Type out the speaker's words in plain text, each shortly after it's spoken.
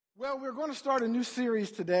Well, we're going to start a new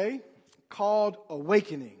series today called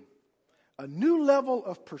Awakening, a new level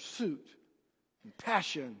of pursuit and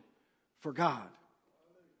passion for God.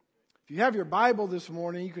 If you have your Bible this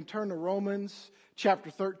morning, you can turn to Romans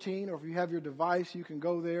chapter 13, or if you have your device, you can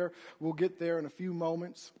go there. We'll get there in a few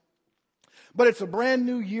moments. But it's a brand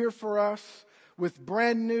new year for us with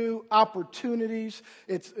brand new opportunities.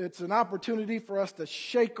 It's an opportunity for us to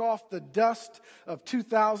shake off the dust of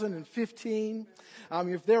 2015.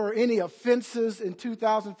 If there are any offenses in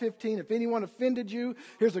 2015, if anyone offended you,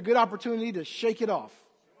 here's a good opportunity to shake it off.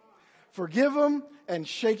 Forgive them and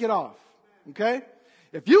shake it off. Okay?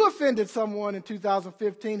 If you offended someone in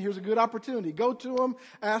 2015, here's a good opportunity. Go to them,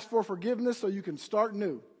 ask for forgiveness so you can start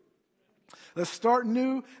new. Let's start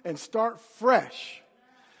new and start fresh.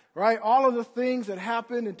 Right? All of the things that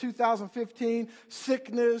happened in 2015,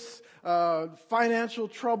 sickness, financial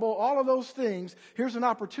trouble, all of those things, here's an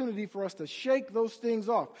opportunity for us to shake those things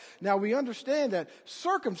off. Now, we understand that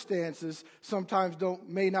circumstances sometimes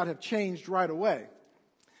may not have changed right away.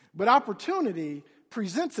 But opportunity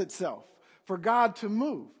presents itself for God to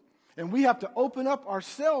move. And we have to open up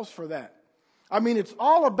ourselves for that. It's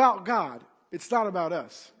all about God. It's not about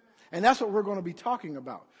us. And that's what we're going to be talking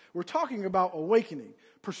about. We're talking about awakening,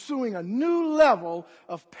 pursuing a new level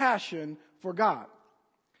of passion for God.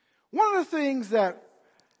 One of the things that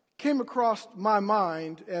came across my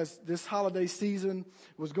mind as this holiday season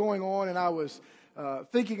was going on, and I was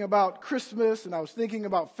thinking about Christmas, and I was thinking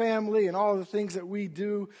about family and all of the things that we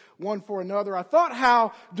do one for another. I thought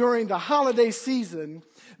how during the holiday season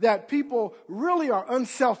that people really are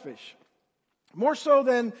unselfish, more so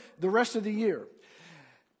than the rest of the year.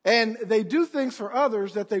 And they do things for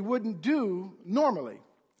others that they wouldn't do normally.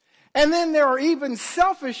 And then there are even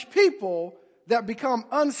selfish people that become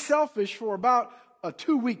unselfish for about a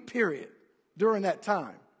 2-week period during that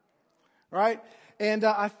time. Right? And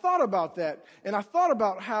I thought about that, and I thought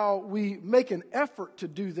about how we make an effort to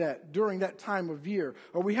do that during that time of year,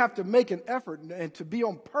 or we have to make an effort and to be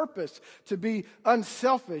on purpose, to be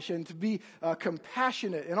unselfish and to be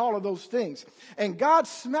compassionate and all of those things. And God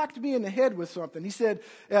smacked me in the head with something. He said,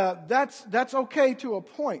 that's okay to a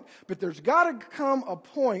point, but there's got to come a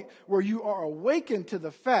point where you are awakened to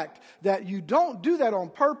the fact that you don't do that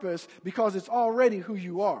on purpose because it's already who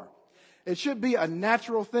you are. It should be a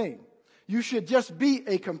natural thing. You should just be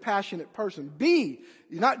a compassionate person.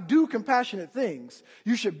 Not do compassionate things.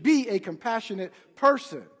 You should be a compassionate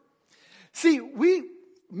person. See,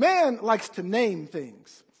 man likes to name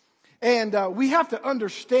things. And we have to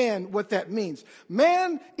understand what that means.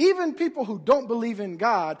 Man, even people who don't believe in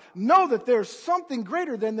God, know that there's something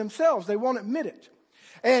greater than themselves. They won't admit it.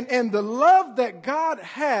 And the love that God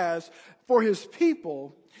has for His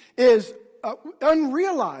people is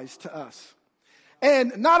unrealized to us.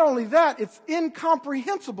 And not only that, it's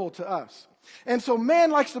incomprehensible to us. And so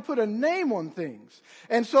man likes to put a name on things.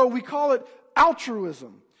 And so we call it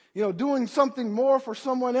altruism. Doing something more for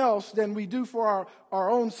someone else than we do for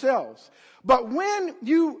our own selves. But when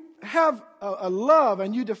you have a love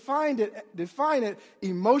and you define it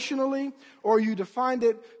emotionally, or you define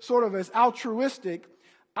it sort of as altruistic,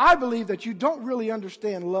 I believe that you don't really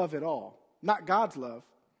understand love at all. Not God's love.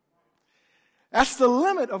 That's the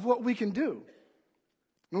limit of what we can do.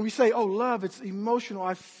 When we say, oh, love, it's emotional.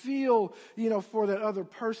 I feel, for that other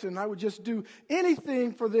person. I would just do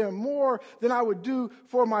anything for them more than I would do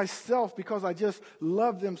for myself because I just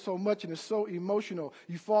love them so much and it's so emotional.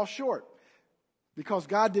 You fall short because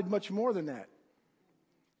God did much more than that.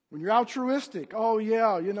 When you're altruistic, oh,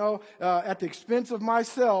 yeah, at the expense of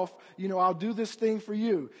myself, I'll do this thing for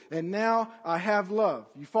you. And now I have love.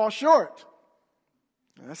 You fall short.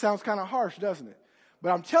 Now, that sounds kind of harsh, doesn't it?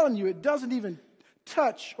 But I'm telling you, it doesn't even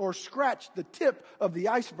touch or scratch the tip of the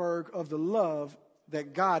iceberg of the love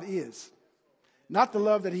that God is. Not the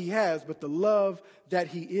love that He has, but the love that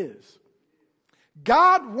He is.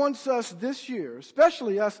 God wants us this year,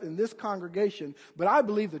 especially us in this congregation, but I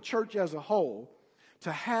believe the church as a whole,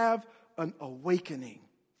 to have an awakening.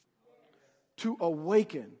 To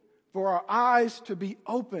awaken. For our eyes to be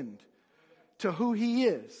opened to who He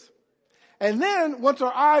is. And then, once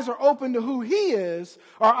our eyes are open to who He is,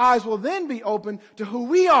 our eyes will then be open to who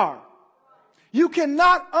we are. You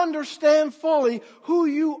cannot understand fully who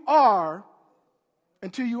you are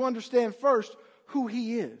until you understand first who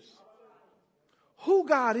He is. Who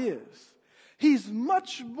God is. He's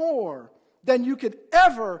much more than you could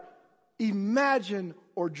ever imagine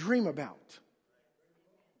or dream about.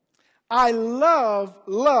 I love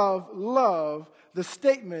the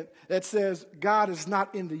statement that says God is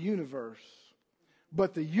not in the universe,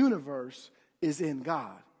 but the universe is in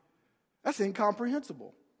God. That's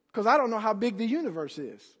incomprehensible because I don't know how big the universe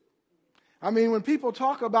is. I mean, when people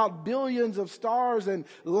talk about billions of stars and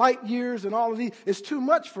light years and all of these, it's too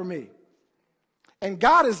much for me. And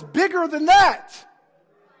God is bigger than that.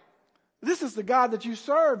 This is the God that you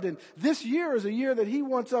served, and this year is a year that He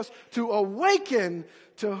wants us to awaken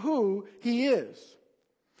to who He is.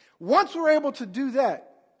 Once we're able to do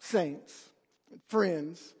that, saints,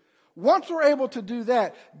 friends, once we're able to do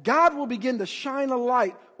that, God will begin to shine a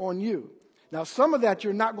light on you. Now, some of that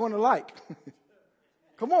you're not going to like.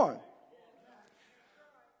 Come on.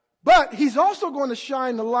 But He's also going to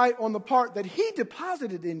shine the light on the part that He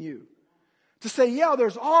deposited in you. To say, yeah,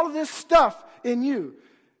 there's all of this stuff in you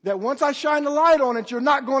that once I shine the light on it, you're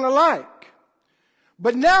not going to like.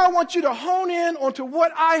 But now I want you to hone in onto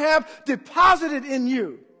what I have deposited in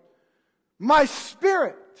you. My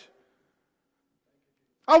Spirit.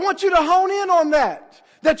 I want you to hone in on that.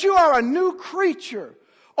 That you are a new creature.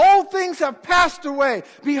 Old things have passed away.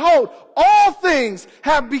 Behold, all things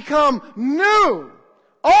have become new.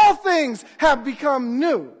 All things have become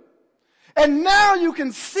new. And now you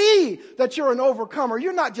can see that you're an overcomer.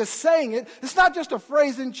 You're not just saying it. It's not just a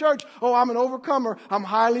phrase in church. Oh, I'm an overcomer. I'm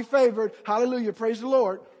highly favored. Hallelujah. Praise the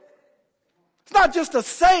Lord. It's not just a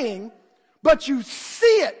saying, but you see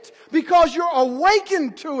it because you're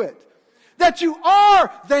awakened to it. That you are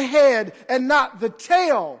the head and not the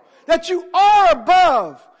tail. That you are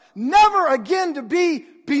above, never again to be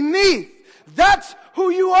beneath. That's who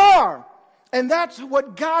you are. And that's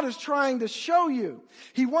what God is trying to show you.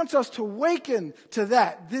 He wants us to awaken to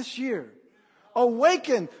that this year.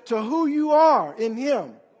 Awaken to who you are in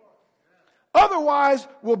Him. Otherwise,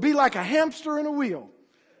 we'll be like a hamster in a wheel.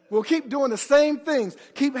 We'll keep doing the same things.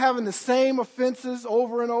 Keep having the same offenses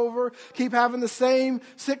over and over. Keep having the same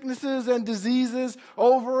sicknesses and diseases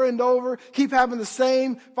over and over. Keep having the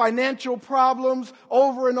same financial problems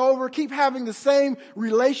over and over. Keep having the same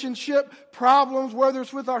relationship problems, whether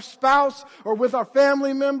it's with our spouse or with our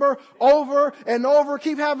family member, over and over.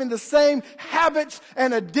 Keep having the same habits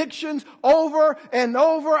and addictions over and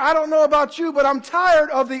over. I don't know about you, but I'm tired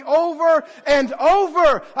of the over and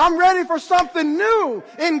over. I'm ready for something new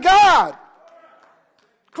in God.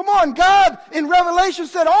 Come on, God in Revelation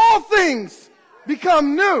said all things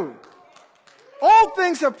become new. All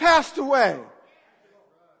things have passed away.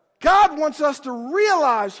 God wants us to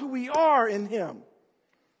realize who we are in Him.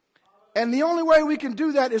 And the only way we can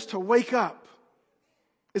do that is to wake up.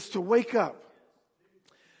 It's to wake up.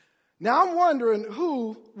 Now I'm wondering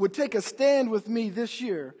who would take a stand with me this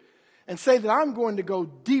year and say that I'm going to go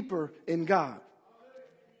deeper in God.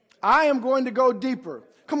 I am going to go deeper.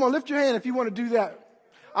 Come on, lift your hand if you want to do that.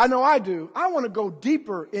 I know I do. I want to go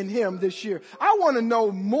deeper in Him this year. I want to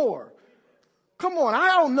know more. Come on, I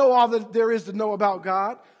don't know all that there is to know about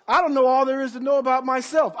God. I don't know all there is to know about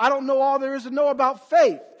myself. I don't know all there is to know about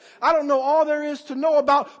faith. I don't know all there is to know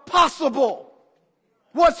about possible.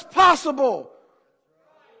 What's possible?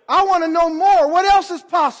 I want to know more. What else is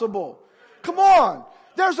possible? Come on.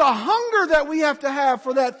 There's a hunger that we have to have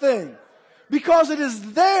for that thing because it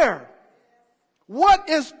is there. What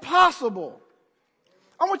is possible?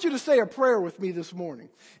 I want you to say a prayer with me this morning.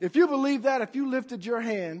 If you believe that, if you lifted your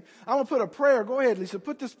hand, I'm going to put a prayer. Go ahead, Lisa.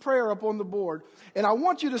 Put this prayer up on the board. And I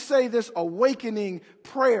want you to say this awakening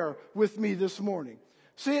prayer with me this morning.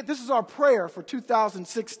 See it? This is our prayer for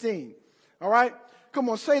 2016. All right? Come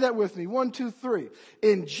on, say that with me. 1, 2, 3.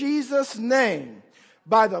 In Jesus' name,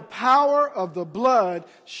 by the power of the blood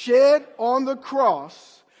shed on the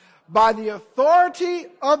cross, by the authority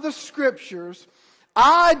of the Scriptures,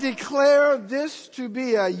 I declare this to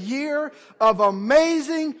be a year of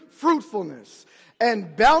amazing fruitfulness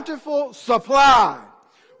and bountiful supply,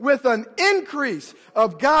 with an increase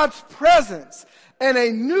of God's presence and a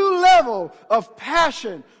new level of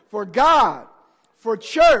passion for God, for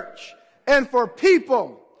church, and for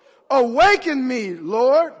people. Awaken me,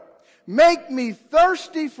 Lord. Make me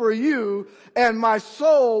thirsty for you, and my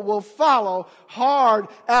soul will follow hard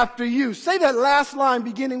after you. Say that last line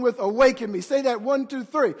beginning with awaken me. Say that 1, 2,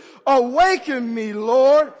 3. Awaken me,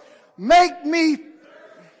 Lord. Make me.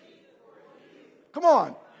 Come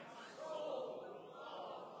on.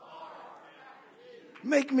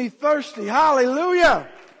 Make me thirsty. Hallelujah.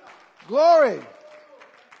 Glory.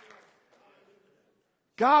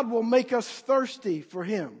 God will make us thirsty for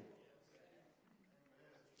Him.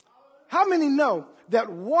 How many know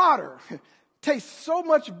that water tastes so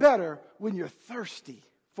much better when you're thirsty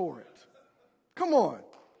for it? Come on.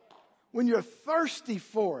 When you're thirsty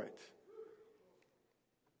for it.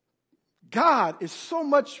 God is so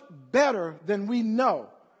much better than we know.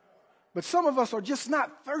 But some of us are just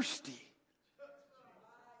not thirsty.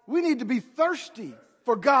 We need to be thirsty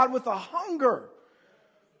for God with a hunger.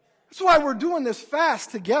 That's why we're doing this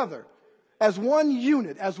fast together. as one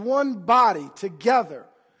unit, as one body together.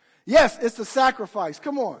 Yes, it's a sacrifice.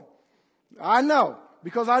 Come on. I know,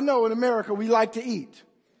 because I know in America we like to eat.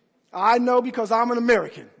 I know because I'm an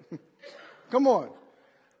American. Come on.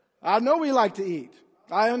 I know we like to eat.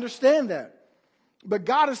 I understand that. But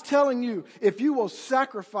God is telling you, if you will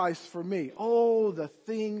sacrifice for me, oh, the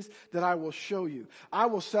things that I will show you. I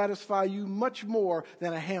will satisfy you much more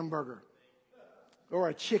than a hamburger or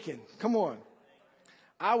a chicken. Come on.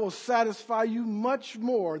 I will satisfy you much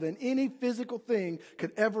more than any physical thing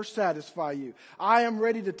could ever satisfy you. I am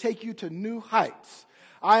ready to take you to new heights.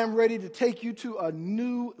 I am ready to take you to a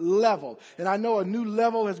new level. And I know a new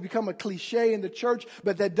level has become a cliche in the church,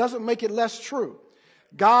 but that doesn't make it less true.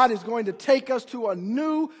 God is going to take us to a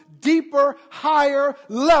new, deeper, higher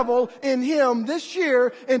level in Him this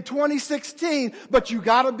year in 2016. But you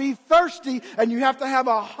got to be thirsty and you have to have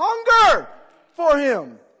a hunger for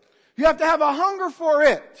Him. You have to have a hunger for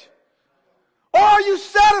it. Or are you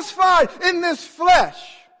satisfied in this flesh?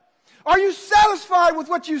 Are you satisfied with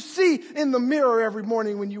what you see in the mirror every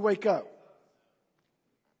morning when you wake up?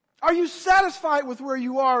 Are you satisfied with where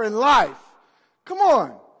you are in life? Come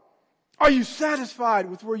on. Are you satisfied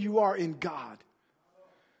with where you are in God?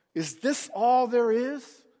 Is this all there is?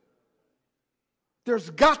 There's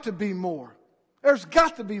got to be more. There's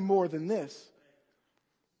got to be more than this.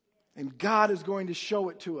 And God is going to show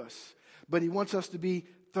it to us. But He wants us to be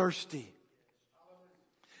thirsty.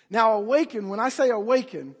 Now, awaken, when I say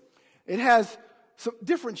awaken, it has some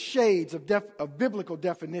different shades of biblical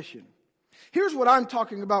definition. Here's what I'm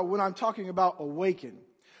talking about when I'm talking about awaken.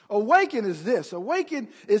 Awaken is this. Awaken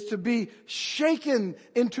is to be shaken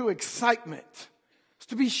into excitement. It's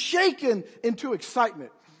to be shaken into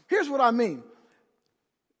excitement. Here's what I mean.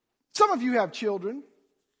 Some of you have children,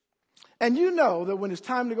 and you know that when it's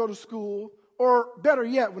time to go to school, or better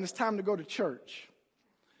yet, when it's time to go to church,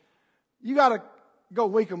 you got to go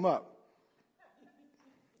wake them up.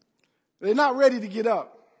 They're not ready to get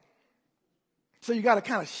up. So you got to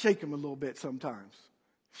kind of shake them a little bit sometimes.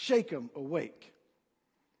 Shake them awake.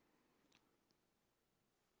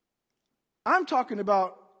 I'm talking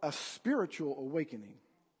about a spiritual awakening.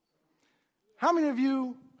 How many of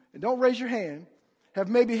you, and don't raise your hand, have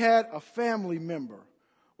maybe had a family member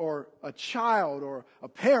or a child or a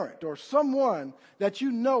parent or someone that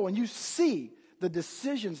you know and you see the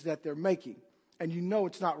decisions that they're making and you know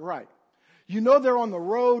it's not right? You know they're on the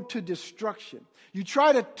road to destruction. You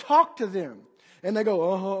try to talk to them and they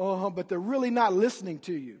go, but they're really not listening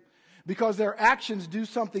to you because their actions do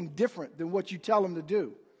something different than what you tell them to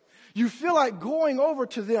do. You feel like going over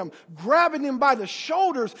to them, grabbing them by the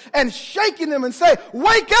shoulders and shaking them and say,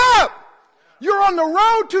 wake up! You're on the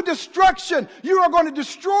road to destruction. You are going to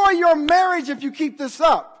destroy your marriage if you keep this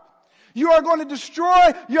up. You are going to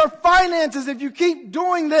destroy your finances if you keep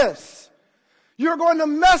doing this. You're going to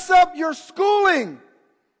mess up your schooling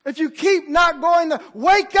if you keep not going to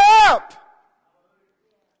wake up.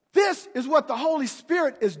 This is what the Holy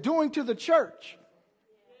Spirit is doing to the church.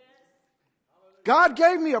 God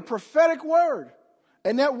gave me a prophetic word,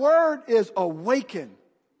 and that word is awaken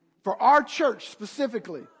for our church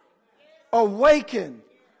specifically. Awaken.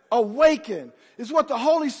 Awaken is what the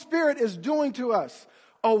Holy Spirit is doing to us.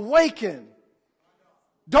 Awaken.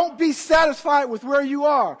 Don't be satisfied with where you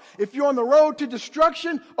are. If you're on the road to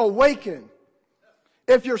destruction, awaken.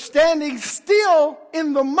 If you're standing still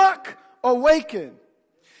in the muck, awaken.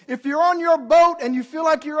 If you're on your boat and you feel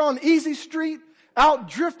like you're on easy street, out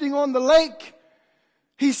drifting on the lake,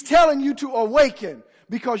 He's telling you to awaken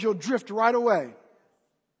because you'll drift right away.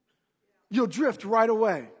 You'll drift right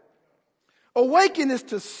away. Awaken is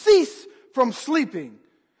to cease from sleeping.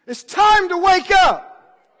 It's time to wake up.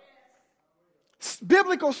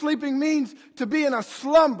 Biblical sleeping means to be in a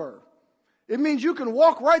slumber. It means you can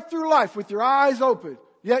walk right through life with your eyes open,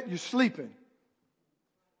 yet you're sleeping.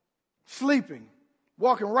 Sleeping.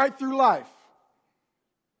 Walking right through life.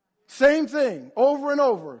 Same thing over and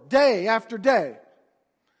over, day after day.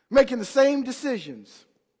 Making the same decisions.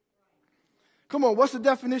 Come on, what's the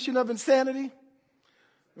definition of insanity?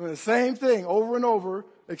 The same thing over and over,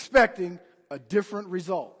 expecting a different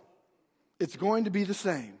result. It's going to be the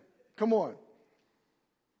same. Come on.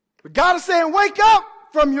 But God is saying, wake up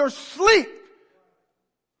from your sleep.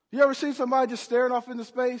 You ever seen somebody just staring off into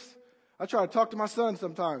space? I try to talk to my son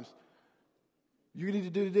sometimes. You need to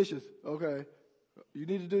do the dishes. Okay. You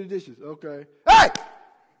need to do the dishes. Okay. Hey!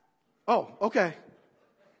 Oh, okay.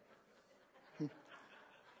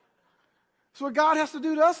 That's what God has to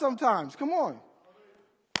do to us sometimes. Come on.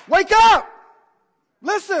 Wake up!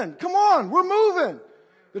 Listen, come on. We're moving.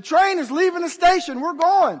 The train is leaving the station. We're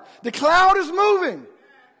going. The cloud is moving.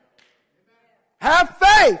 Have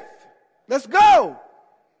faith. Let's go.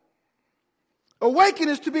 Awaken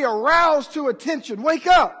is to be aroused to attention. Wake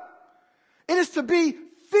up. It is to be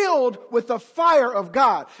filled with the fire of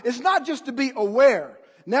God. It's not just to be aware.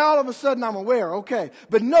 Now all of a sudden I'm aware, okay.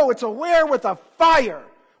 But no, it's aware with a fire,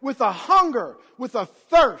 with a hunger, with a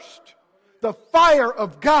thirst. The fire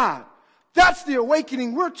of God. That's the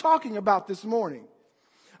awakening we're talking about this morning.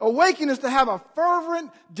 Awaken is to have a fervent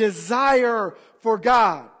desire for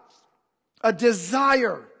God. A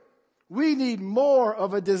desire. We need more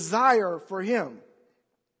of a desire for Him.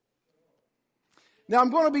 Now I'm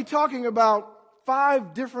going to be talking about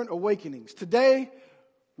 5 different awakenings. Today,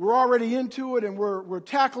 we're already into it and we're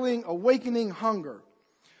tackling awakening hunger.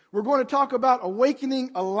 We're going to talk about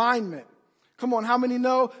awakening alignment. Come on, how many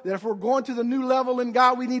know that if we're going to the new level in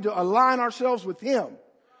God, we need to align ourselves with Him?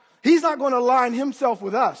 He's not going to align Himself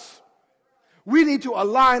with us. We need to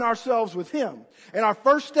align ourselves with Him. And our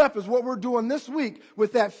first step is what we're doing this week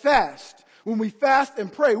with that fast. When we fast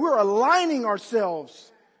and pray, we're aligning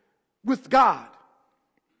ourselves with God.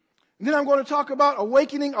 And then I'm going to talk about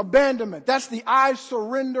awakening abandonment. That's the I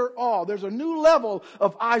surrender all. There's a new level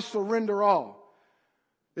of I surrender all.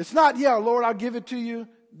 It's not, yeah, Lord, I'll give it to you.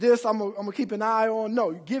 This I'm going to keep an eye on.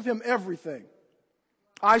 No, give Him everything.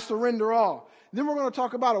 I surrender all. Then we're going to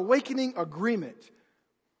talk about awakening agreement.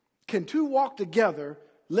 Can two walk together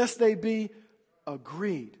lest they be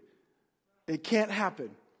agreed? It can't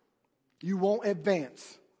happen. You won't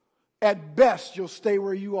advance. At best, you'll stay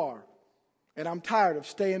where you are. And I'm tired of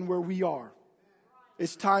staying where we are.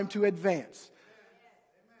 It's time to advance.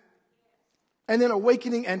 And then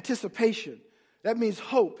awakening anticipation. That means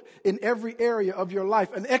hope in every area of your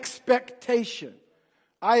life. An expectation.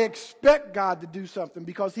 I expect God to do something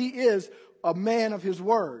because He is a man of His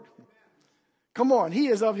word. Come on, He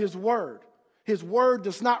is of His word. His word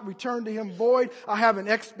does not return to Him void. I have an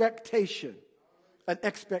expectation. An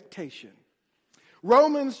expectation.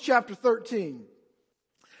 Romans chapter 13,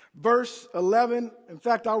 verse 11. In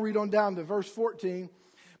fact, I'll read on down to verse 14.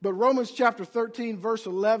 But Romans chapter 13, verse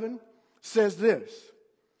 11 says this.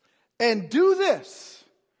 And do this,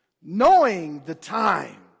 knowing the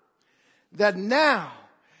time, that now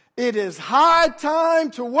it is high time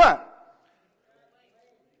to what?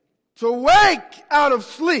 To wake out of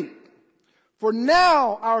sleep. For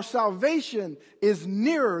now our salvation is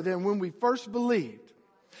nearer than when we first believed.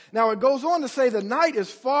 Now it goes on to say the night is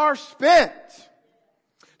far spent.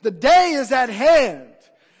 The day is at hand.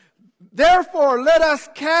 Therefore let us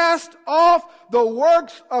cast off the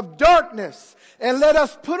works of darkness and let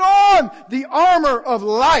us put on the armor of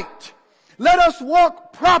light. Let us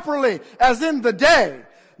walk properly as in the day.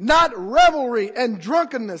 Not revelry and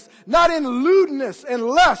drunkenness, not in lewdness and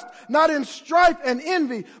lust, not in strife and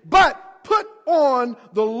envy, but put on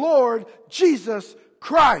the Lord Jesus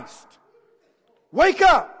Christ. Wake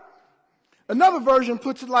up. Another version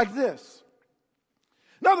puts it like this.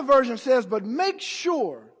 Another version says, but make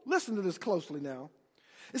sure, listen to this closely now.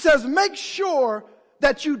 It says, make sure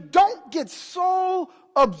that you don't get so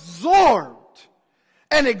absorbed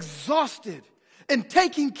and exhausted in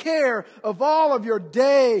taking care of all of your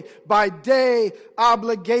day-by-day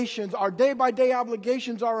obligations. Our day-by-day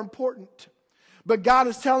obligations are important. But God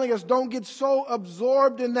is telling us don't get so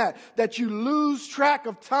absorbed in that you lose track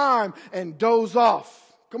of time and doze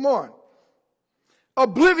off. Come on.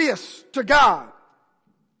 Oblivious to God.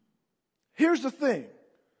 Here's the thing.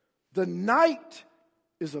 The night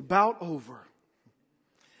is about over.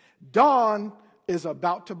 Dawn is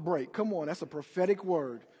about to break. Come on, that's a prophetic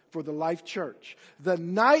word for the Life Church. The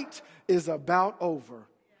night is about over.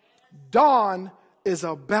 Dawn is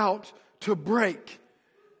about to break.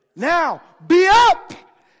 Now, be up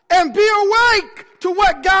and be awake to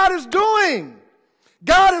what God is doing.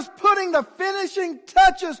 God is putting the finishing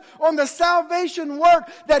touches on the salvation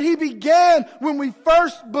work that He began when we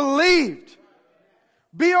first believed.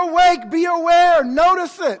 Be awake, be aware,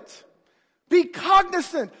 notice it. Be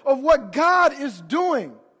cognizant of what God is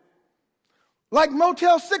doing. Like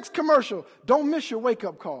Motel 6 commercial, don't miss your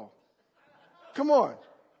wake-up call. Come on.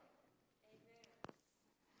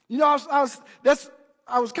 You know,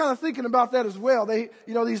 I was kind of thinking about that as well.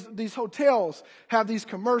 These hotels have these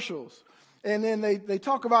commercials. And then they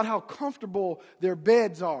talk about how comfortable their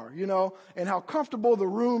beds are, and how comfortable the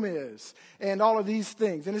room is and all of these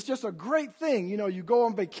things. And it's just a great thing. You go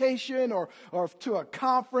on vacation or to a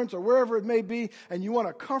conference or wherever it may be, and you want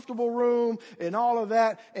a comfortable room and all of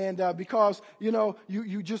that. And because,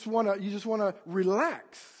 you just want to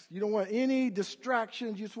relax. You don't want any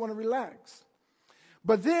distractions. You just want to relax.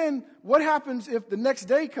 But then what happens if the next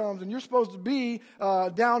day comes and you're supposed to be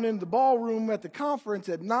down in the ballroom at the conference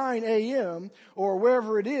at 9 a.m. or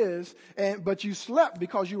wherever it is, but you slept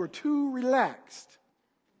because you were too relaxed?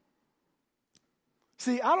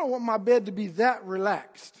 See, I don't want my bed to be that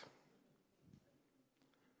relaxed.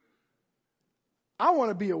 I want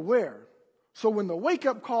to be aware. So when the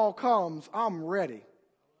wake-up call comes, I'm ready.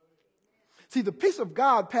 See, the peace of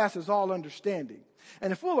God passes all understanding.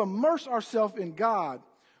 And if we'll immerse ourselves in God,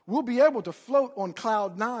 we'll be able to float on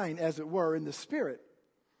cloud 9, as it were, in the Spirit.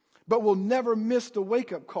 But we'll never miss the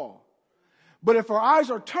wake-up call. But if our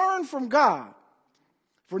eyes are turned from God,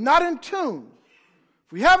 if we're not in tune,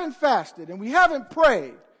 if we haven't fasted and we haven't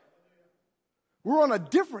prayed, we're on a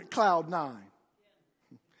different cloud 9.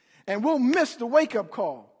 And we'll miss the wake-up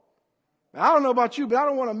call. I don't know about you, but I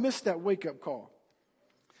don't want to miss that wake-up call.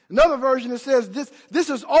 Another version that says this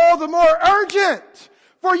is all the more urgent,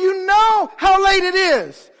 for you know how late it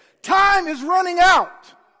is. Time is running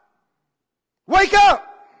out. Wake up.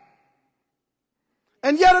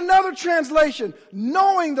 And yet another translation,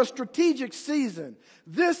 knowing the strategic season.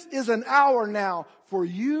 This is an hour now for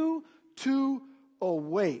you to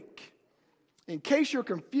awake. In case you're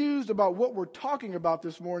confused about what we're talking about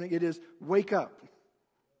this morning, it is wake up.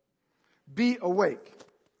 Be awake.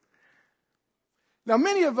 Now,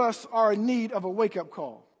 many of us are in need of a wake-up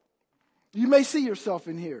call. You may see yourself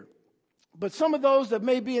in here. But some of those that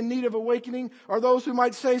may be in need of awakening are those who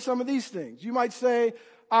might say some of these things. You might say,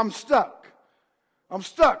 I'm stuck. I'm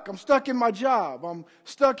stuck. I'm stuck in my job. I'm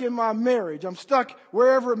stuck in my marriage. I'm stuck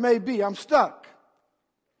wherever it may be. I'm stuck.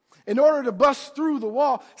 In order to bust through the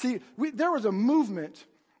wall, see, there was a movement,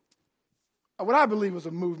 what I believe was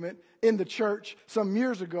a movement in the church some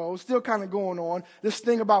years ago, still kind of going on, this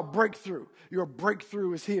thing about breakthrough. Your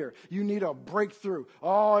breakthrough is here. You need a breakthrough.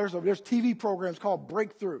 Oh, there's TV programs called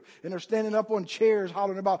Breakthrough, and they're standing up on chairs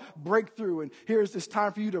hollering about breakthrough, and here's this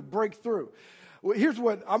time for you to break through. Well, here's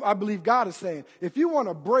what I believe God is saying. If you want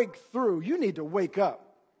to break through, you need to wake up.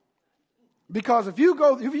 Because if you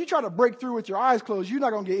try to break through with your eyes closed, you're not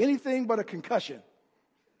going to get anything but a concussion.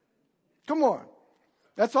 Come on.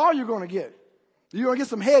 That's all you're going to get. You're going to get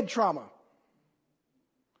some head trauma.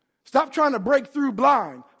 Stop trying to break through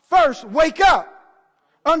blind. First, wake up.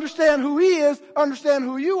 Understand who He is. Understand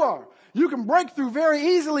who you are. You can break through very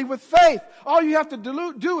easily with faith. All you have to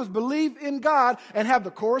do is believe in God and have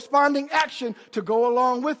the corresponding action to go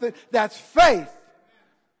along with it. That's faith.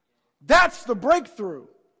 That's the breakthrough.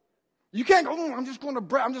 You can't go, I'm just going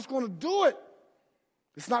to do it.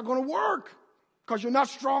 It's not going to work because you're not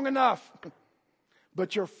strong enough.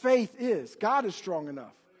 But your faith is. God is strong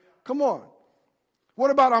enough. Come on.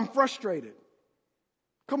 What about I'm frustrated?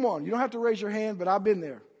 Come on. You don't have to raise your hand, but I've been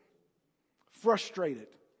there. Frustrated.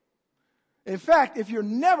 In fact, if you're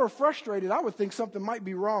never frustrated, I would think something might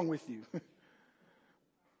be wrong with you.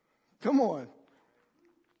 Come on.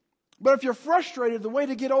 But if you're frustrated, the way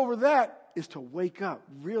to get over that is to wake up.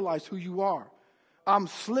 Realize who you are. I'm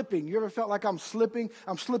slipping. You ever felt like I'm slipping?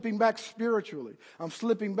 I'm slipping back spiritually. I'm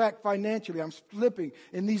slipping back financially. I'm slipping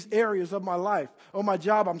in these areas of my life. On my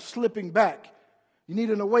job, I'm slipping back. You need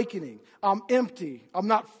an awakening. I'm empty. I'm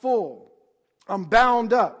not full. I'm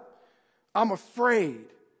bound up. I'm afraid.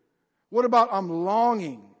 What about I'm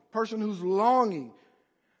longing? Person who's longing.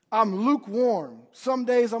 I'm lukewarm. Some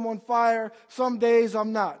days I'm on fire. Some days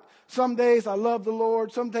I'm not. Some days I love the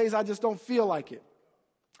Lord. Some days I just don't feel like it.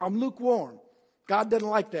 I'm lukewarm. God doesn't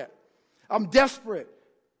like that. I'm desperate.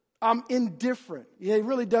 I'm indifferent. It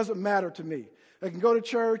really doesn't matter to me. I can go to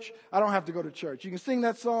church. I don't have to go to church. You can sing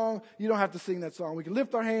that song. You don't have to sing that song. We can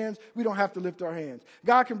lift our hands. We don't have to lift our hands.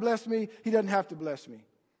 God can bless me. He doesn't have to bless me.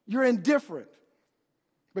 You're indifferent.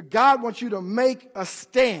 But God wants you to make a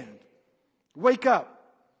stand. Wake up.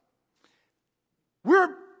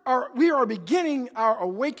 We are beginning our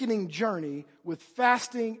awakening journey with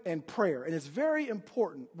fasting and prayer. And it's very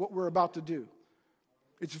important what we're about to do.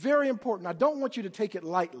 It's very important. I don't want you to take it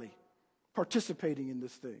lightly, participating in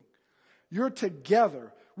this thing. You're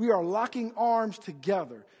together. We are locking arms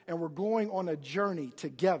together, and we're going on a journey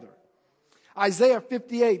together. Isaiah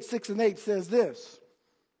 58, 6 and 8 says this.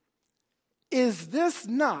 Is this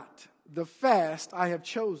not the fast I have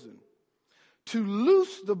chosen? To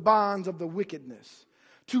loose the bonds of the wickedness,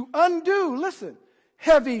 to undo, listen,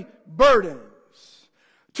 heavy burdens,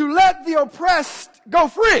 to let the oppressed go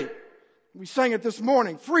free. We sang it this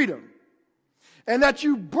morning, freedom. And that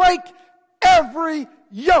you break every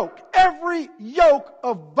yoke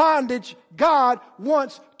of bondage God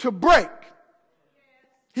wants to break.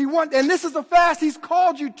 And this is the fast He's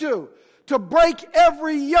called you to break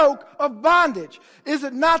every yoke of bondage. Is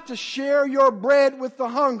it not to share your bread with the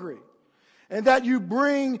hungry and that you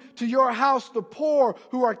bring to your house the poor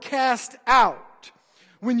who are cast out.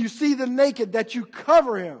 When you see the naked, that you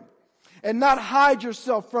cover him and not hide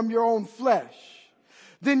yourself from your own flesh.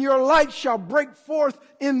 Then your light shall break forth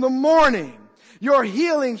in the morning. Your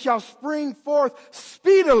healing shall spring forth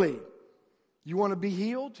speedily. You want to be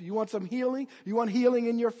healed? You want some healing? You want healing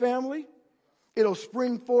in your family? It'll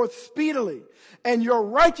spring forth speedily. And your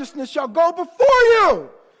righteousness shall go before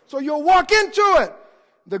you. So you'll walk into it.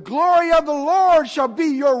 The glory of the Lord shall be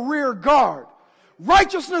your rear guard.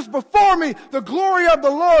 Righteousness before me, the glory of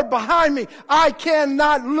the Lord behind me. I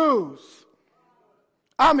cannot lose.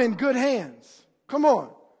 I'm in good hands. Come on.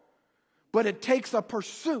 But it takes a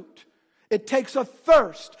pursuit. It takes a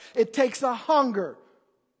thirst. It takes a hunger.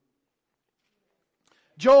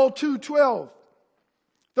 Joel 2:12,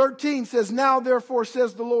 13 says, now therefore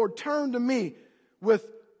says the Lord, turn to me with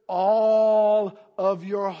all of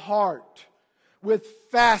your heart, with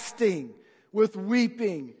fasting, with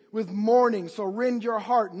weeping, with mourning. So rend your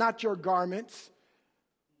heart, not your garments.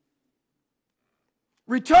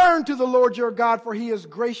 Return to the Lord your God, for he is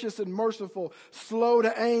gracious and merciful, slow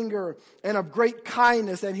to anger, and of great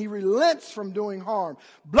kindness, and he relents from doing harm.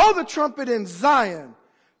 Blow the trumpet in Zion.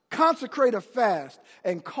 Consecrate a fast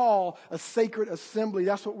and call a sacred assembly.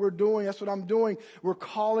 That's what we're doing. That's what I'm doing. We're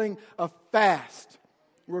calling a fast.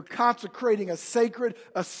 We're consecrating a sacred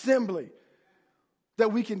assembly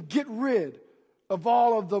that we can get rid of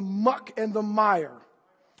all of the muck and the mire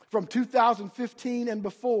from 2015 and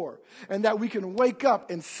before, and that we can wake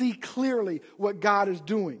up and see clearly what God is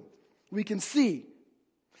doing. We can see.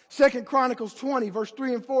 2 Chronicles 20, verse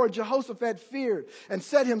 3 and 4, Jehoshaphat feared and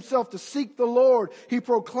set himself to seek the Lord. He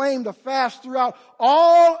proclaimed a fast throughout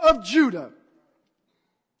all of Judah.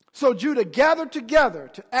 So Judah gathered together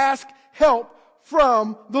to ask help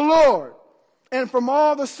from the Lord. And from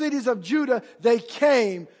all the cities of Judah, they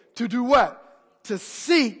came to do what? To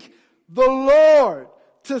seek the Lord.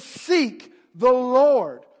 To seek the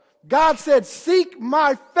Lord. God said, seek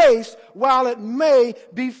my face while it may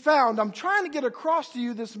be found. I'm trying to get across to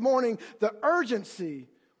you this morning the urgency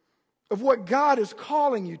of what God is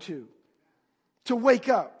calling you to wake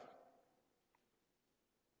up.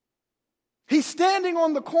 He's standing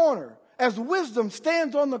on the corner as wisdom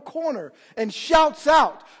stands on the corner and shouts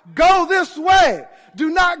out, go this way,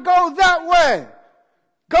 do not go that way.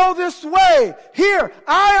 Go this way. Here,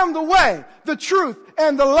 I am the way, the truth,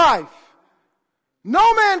 and the life.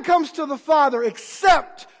 No man comes to the Father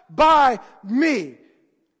except by me.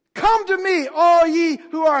 Come to me, all ye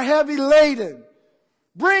who are heavy laden.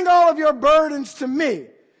 Bring all of your burdens to me,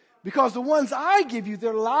 because the ones I give you,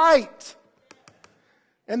 they're light.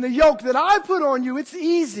 And the yoke that I put on you, it's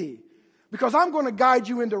easy, because I'm going to guide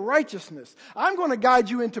you into righteousness. I'm going to guide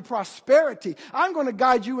you into prosperity. I'm going to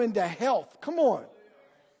guide you into health. Come on.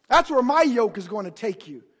 That's where my yoke is going to take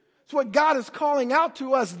you. It's what God is calling out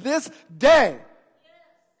to us this day.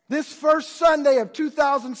 This first Sunday of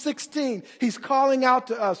 2016, He's calling out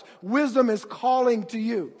to us. Wisdom is calling to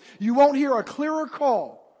you. You won't hear a clearer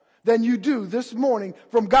call than you do this morning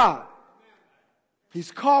from God.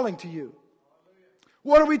 He's calling to you.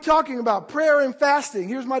 What are we talking about? Prayer and fasting.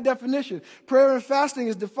 Here's my definition. Prayer and fasting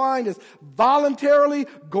is defined as voluntarily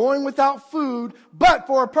going without food, but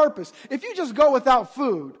for a purpose. If you just go without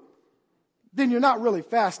food, then you're not really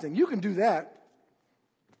fasting. You can do that.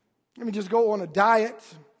 Let me just go on a diet.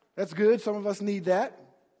 That's good. Some of us need that.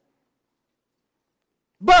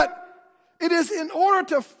 But it is in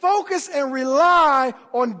order to focus and rely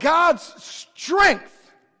on God's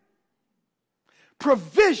strength,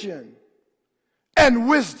 provision, and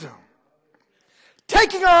wisdom.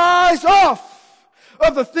 Taking our eyes off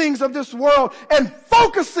of the things of this world and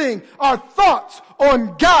focusing our thoughts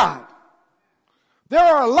on God. There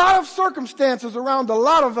are a lot of circumstances around a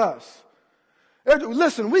lot of us.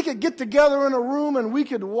 Listen, we could get together in a room and we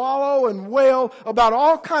could wallow and wail about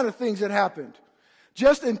all kinds of things that happened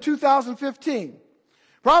just in 2015.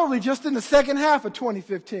 Probably just in the second half of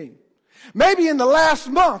 2015. Maybe in the last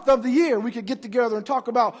month of the year, we could get together and talk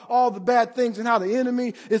about all the bad things and how the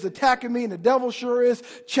enemy is attacking me and the devil sure is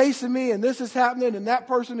chasing me and this is happening and that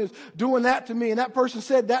person is doing that to me and that person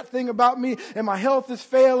said that thing about me and my health is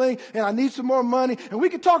failing and I need some more money. And we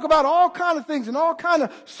could talk about all kinds of things and all kinds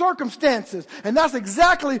of circumstances. And that's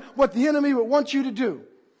exactly what the enemy would want you to do.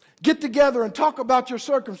 Get together and talk about your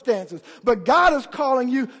circumstances. But God is calling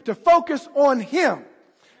you to focus on Him.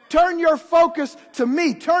 Turn your focus to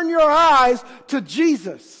me. Turn your eyes to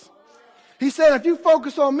Jesus. He said, if you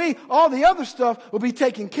focus on me, all the other stuff will be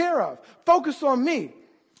taken care of. Focus on me.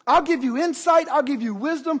 I'll give you insight. I'll give you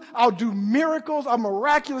wisdom. I'll do miracles. I'll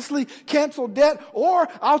miraculously cancel debt. Or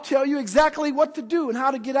I'll tell you exactly what to do and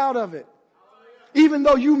how to get out of it. even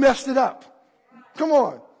though you messed it up. Come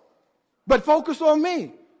on. But focus on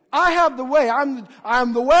me. I have the way.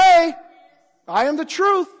 I'm the way. I am the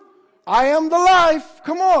truth. I am the life.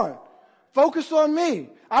 Come on. Focus on me.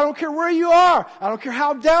 I don't care where you are. I don't care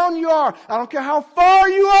how down you are. I don't care how far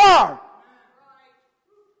you are.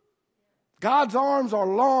 God's arms are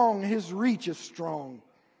long. His reach is strong.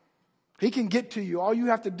 He can get to you. All you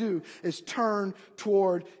have to do is turn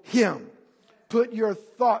toward Him. Put your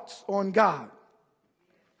thoughts on God.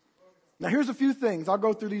 Now here's a few things. I'll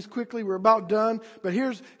go through these quickly. We're about done. But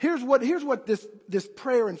here's what this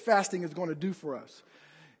prayer and fasting is going to do for us.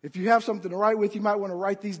 If you have something to write with, you might want to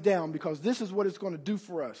write these down, because this is what it's going to do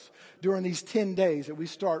for us during these 10 days that we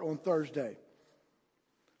start on Thursday.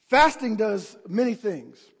 Fasting does many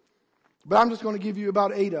things, but I'm just going to give you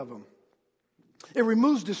about 8 of them. It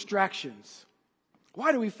removes distractions.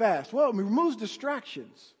 Why do we fast? Well, it removes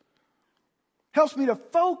distractions. Helps me to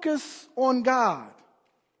focus on God.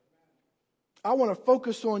 I want to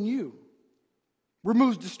focus on you.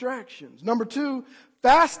 Removes distractions. Number 2,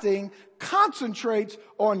 fasting concentrates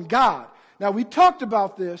on God. Now, we talked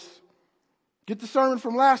about this. Get the sermon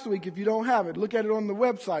from last week if you don't have it. Look at it on the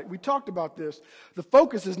website. We talked about this. The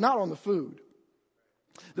focus is not on the food.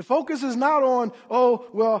 The focus is not on, oh,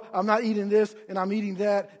 well, I'm not eating this and I'm eating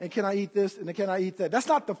that, and can I eat this and can I eat that? That's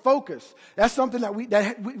not the focus. That's something that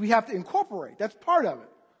we have to incorporate. That's part of it.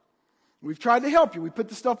 We've tried to help you. We put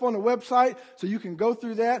the stuff on the website so you can go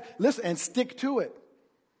through that, listen, and stick to it.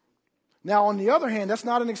 Now, on the other hand, that's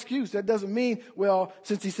not an excuse. That doesn't mean, well,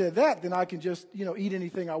 since he said that, then I can just, eat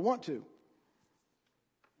anything I want to.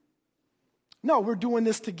 No, we're doing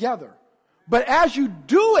this together. But as you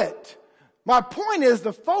do it, my point is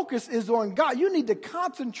the focus is on God. You need to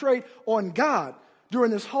concentrate on God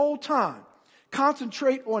during this whole time.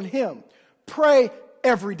 Concentrate on Him. Pray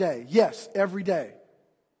every day. Yes, every day.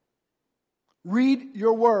 Read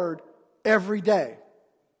your word every day.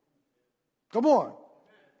 Come on.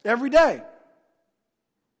 Every day.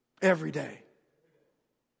 Every day.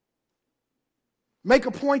 Make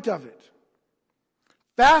a point of it.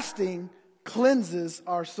 Fasting cleanses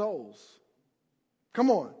our souls.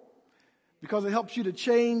 Come on. Because it helps you to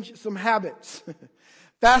change some habits.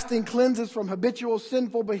 Fasting cleanses from habitual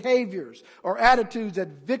sinful behaviors or attitudes that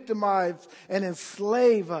victimize and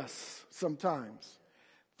enslave us sometimes.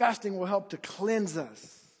 Fasting will help to cleanse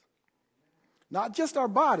us. Not just our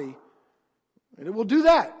body, and it will do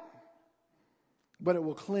that, but it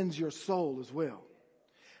will cleanse your soul as well.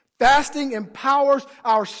 Fasting empowers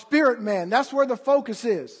our spirit man. That's where the focus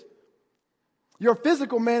is. Your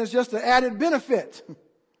physical man is just an added benefit.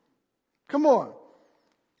 Come on.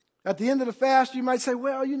 At the end of the fast, you might say,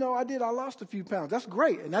 well, I lost a few pounds. That's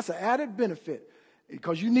great, and that's an added benefit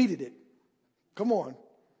because you needed it. Come on.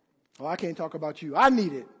 Oh, I can't talk about you. I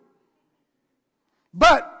need it.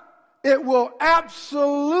 But it will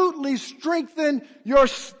absolutely strengthen your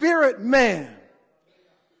spirit man.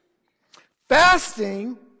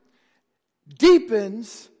 Fasting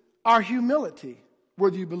deepens our humility,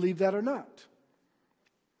 whether you believe that or not.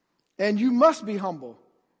 And you must be humble.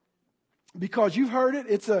 Because you've heard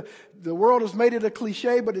it. The world has made it a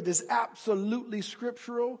cliche, but it is absolutely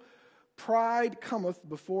scriptural. Pride cometh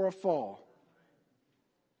before a fall.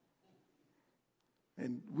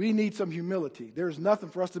 And we need some humility. There's nothing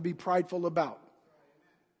for us to be prideful about.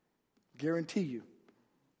 Guarantee you.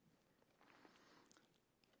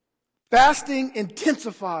 Fasting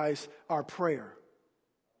intensifies our prayer.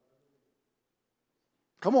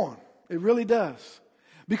 Come on. It really does.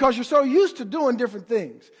 Because you're so used to doing different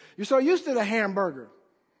things. You're so used to the hamburger.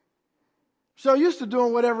 So used to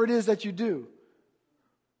doing whatever it is that you do.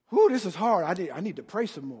 Ooh, this is hard. I need to pray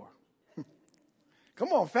some more.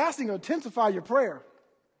 Come on, fasting will intensify your prayer.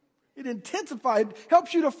 It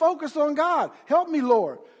helps you to focus on God. Help me,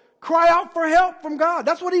 Lord. Cry out for help from God.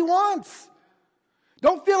 That's what He wants.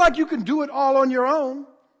 Don't feel like you can do it all on your own.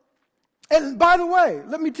 And by the way,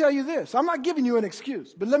 let me tell you this. I'm not giving you an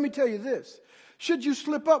excuse, but let me tell you this. Should you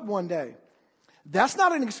slip up one day, that's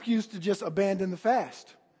not an excuse to just abandon the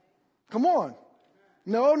fast. Come on.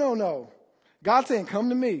 No. God's saying, come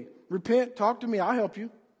to me. Repent, talk to me, I'll help you.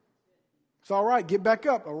 It's all right, get back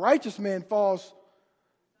up. A righteous man falls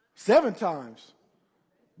 7 times,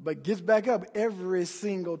 but gets back up every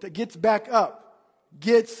single time. Gets back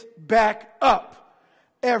up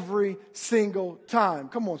every single time.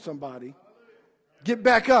 Come on, somebody. Get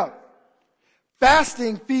back up.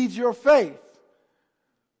 Fasting feeds your faith.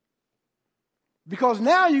 Because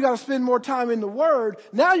now you got to spend more time in the Word.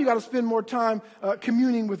 Now you got to spend more time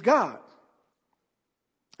communing with God.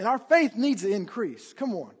 And our faith needs to increase.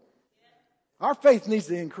 Come on. Our faith needs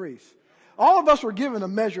to increase. All of us were given a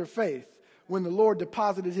measure of faith when the Lord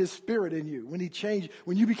deposited his spirit in you, when he changed,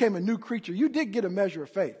 when you became a new creature. You did get a measure of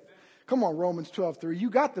faith. Come on, Romans 12:3. You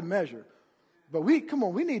got the measure. But we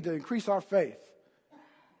need to increase our faith.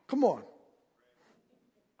 Come on.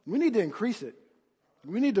 We need to increase it.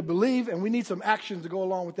 We need to believe, and we need some actions to go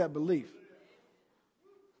along with that belief.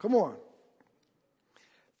 Come on.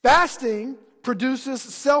 Fasting produces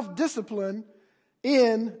self-discipline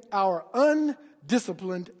in our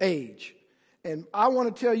undisciplined age. And I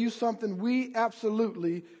want to tell you something. We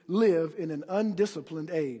absolutely live in an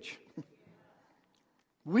undisciplined age.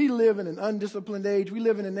 We live in an undisciplined age. We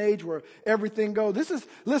live in an age where everything goes.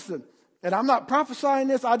 Listen, and I'm not prophesying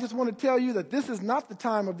this. I just want to tell you that this is not the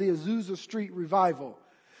time of the Azusa Street revival.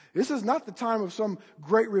 This is not the time of some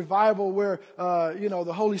great revival where,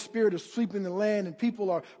 the Holy Spirit is sweeping the land and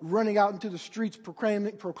people are running out into the streets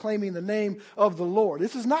proclaiming the name of the Lord.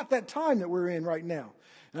 This is not that time that we're in right now.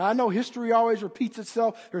 And I know history always repeats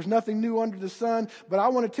itself. There's nothing new under the sun. But I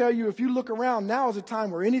want to tell you, if you look around, now is a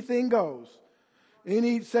time where anything goes.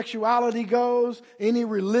 Any sexuality goes, any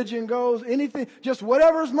religion goes, anything, just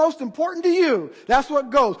whatever is most important to you, that's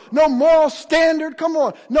what goes. No moral standard, come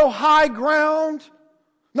on, no high ground,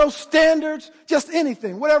 no standards, just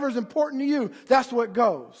anything. Whatever is important to you, that's what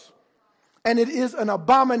goes. And it is an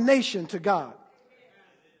abomination to God.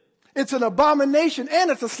 It's an abomination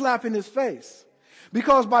and it's a slap in his face.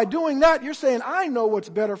 Because by doing that, you're saying, I know what's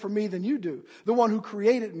better for me than you do. The one who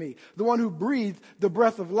created me, the one who breathed the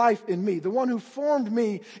breath of life in me, the one who formed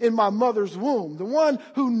me in my mother's womb, the one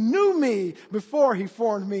who knew me before he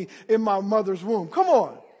formed me in my mother's womb. Come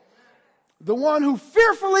on. The one who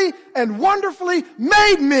fearfully and wonderfully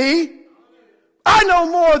made me. I know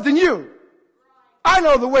more than you. I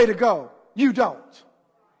know the way to go. You don't.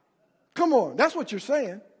 Come on. That's what you're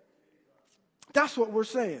saying. That's what we're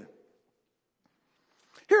saying.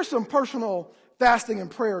 Here's some personal fasting and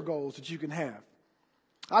prayer goals that you can have.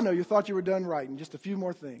 I know you thought you were done writing. Just a few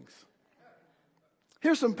more things.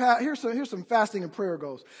 Here's some fasting and prayer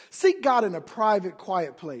goals. Seek God in a private,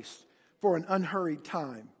 quiet place for an unhurried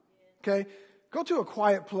time. Okay? Go to a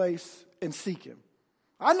quiet place and seek him.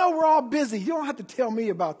 I know we're all busy. You don't have to tell me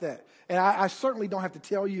about that. And I certainly don't have to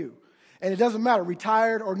tell you. And it doesn't matter,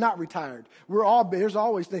 retired or not retired. There's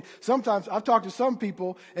always things. Sometimes I've talked to some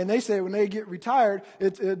people and they say when they get retired,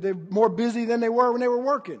 they're more busy than they were when they were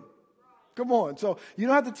working. Come on. So you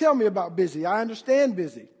don't have to tell me about busy. I understand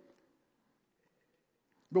busy.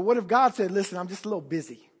 But what if God said, listen, I'm just a little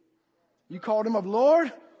busy. You called him up,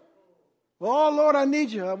 Lord? Oh, Lord, I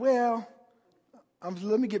need you. Well,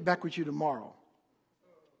 let me get back with you tomorrow.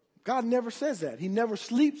 God never says that. He never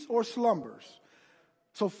sleeps or slumbers.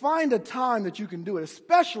 So find a time that you can do it,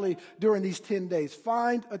 especially during these 10 days.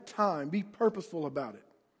 Find a time. Be purposeful about it.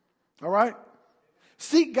 All right?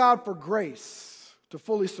 Seek God for grace to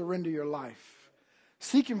fully surrender your life.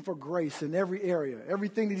 Seek him for grace in every area,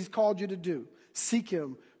 everything that he's called you to do. Seek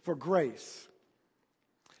him for grace.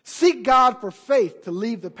 Seek God for faith to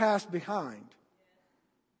leave the past behind.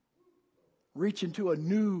 Reach into a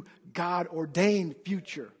new God-ordained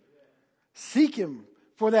future. Seek him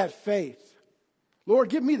for that faith. Lord,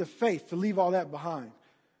 give me the faith to leave all that behind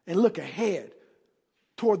and look ahead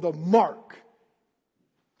toward the mark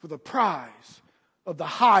for the prize of the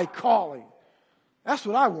high calling. That's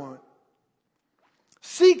what I want.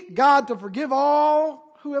 Seek God to forgive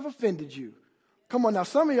all who have offended you. Come on now,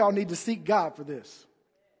 some of y'all need to seek God for this.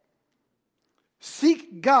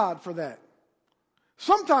 Seek God for that.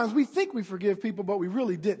 Sometimes we think we forgive people, but we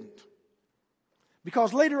really didn't.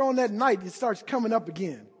 Because later on that night, it starts coming up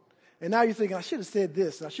again. And now you're thinking, I should have said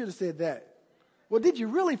this, and I should have said that. Well, did you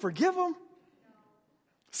really forgive them?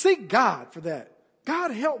 Seek God for that. God,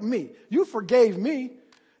 help me. You forgave me,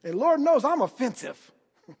 and Lord knows I'm offensive.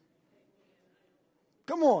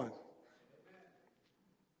 Come on.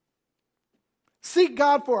 Seek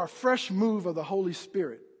God for a fresh move of the Holy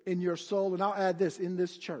Spirit in your soul, and I'll add this, in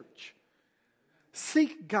this church.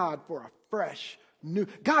 Seek God for a fresh, new.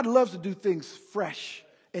 God loves to do things fresh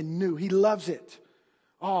and new. He loves it.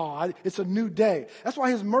 Oh, it's a new day. That's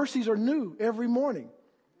why his mercies are new every morning.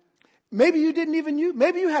 Maybe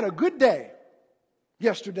you had a good day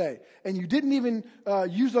yesterday and you didn't even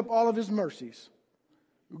use up all of his mercies.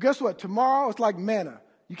 Well, guess what? Tomorrow it's like manna.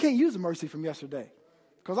 You can't use the mercy from yesterday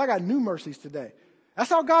because I got new mercies today.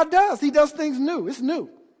 That's how God does. He does things new. It's new.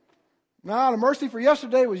 Now, the mercy for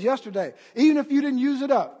yesterday was yesterday. Even if you didn't use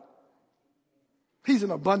it up, he's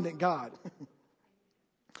an abundant God.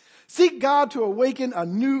 Seek God to awaken a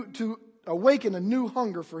new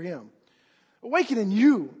hunger for him. Awaken in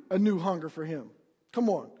you a new hunger for him. Come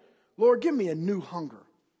on. Lord, give me a new hunger.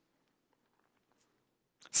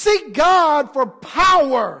 Seek God for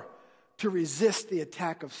power to resist the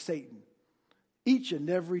attack of Satan each and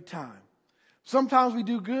every time. Sometimes we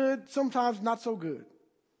do good, sometimes not so good.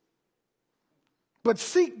 But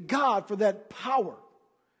seek God for that power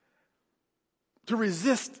to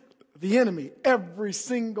resist the enemy every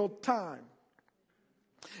single time.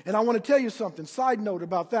 And I want to tell you something, side note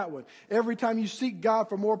about that one. Every time you seek God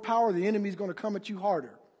for more power, the enemy is going to come at you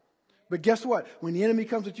harder. But guess what? When the enemy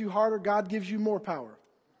comes at you harder, God gives you more power.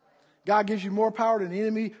 God gives you more power, then the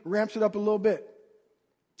enemy ramps it up a little bit.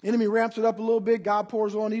 Enemy ramps it up a little bit, God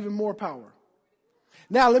pours on even more power.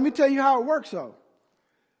 Now, let me tell you how it works, though.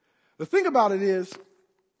 The thing about it is,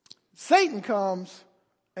 Satan comes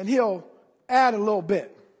and he'll add a little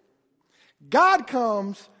bit. God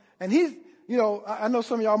comes and he's, I know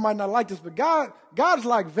some of y'all might not like this, but God is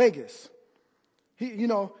like Vegas.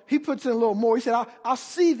 He puts in a little more. He said, I'll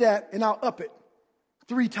see that and I'll up it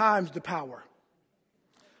 3 times the power.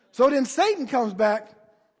 So then Satan comes back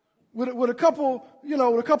with a couple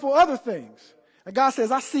other things. And God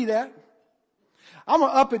says, I see that. I'm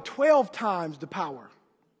going to up it 12 times the power.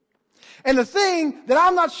 And the thing that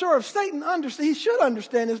I'm not sure if Satan understands, he should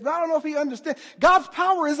understand this, but I don't know if he understands. God's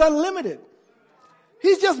power is unlimited.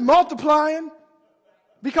 He's just multiplying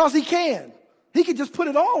because he can. He can just put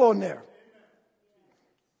it all on there.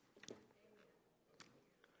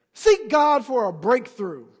 Seek God for a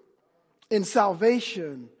breakthrough in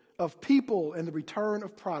salvation of people and the return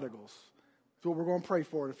of prodigals. That's what we're going to pray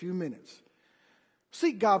for in a few minutes.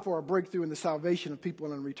 Seek God for a breakthrough in the salvation of people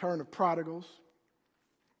and the return of prodigals.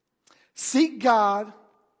 Seek God,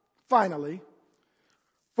 finally,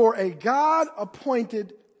 for a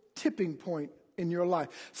God-appointed tipping point in your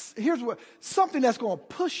life. Here's something that's going to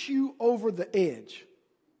push you over the edge.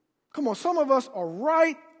 Come on, some of us are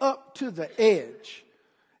right up to the edge,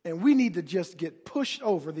 and we need to just get pushed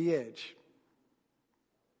over the edge.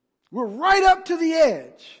 We're right up to the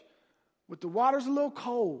edge, but the water's a little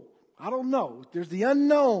cold. I don't know. There's the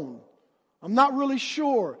unknown. I'm not really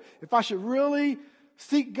sure if I should really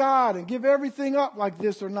seek God and give everything up like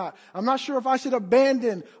this or not. I'm not sure if I should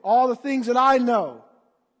abandon all the things that I know.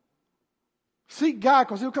 Seek God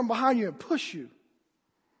because he'll come behind you and push you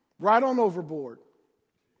right on overboard.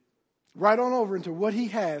 Right on over into what he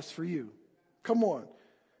has for you. Come on.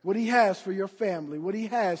 What he has for your family. What he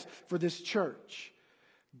has for this church.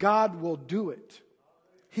 God will do it.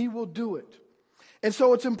 He will do it. And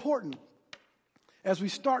so it's important as we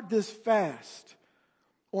start this fast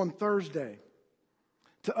on Thursday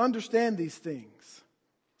to understand these things,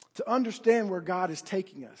 to understand where God is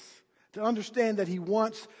taking us, to understand that he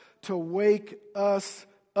wants to wake us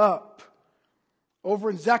up.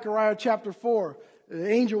 Over in Zechariah chapter 4, the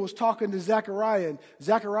angel was talking to Zechariah, and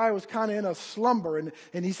Zechariah was kind of in a slumber,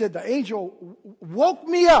 and he said, the angel woke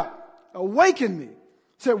me up, awakened me,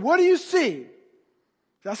 said, what do you see?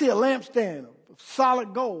 I see a lampstand of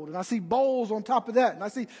solid gold, and I see bowls on top of that, and I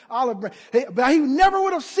see olive branch. Hey, but he never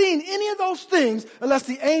would have seen any of those things unless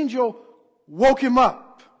the angel woke him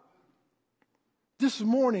up. This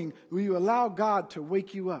morning, will you allow God to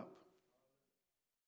wake you up?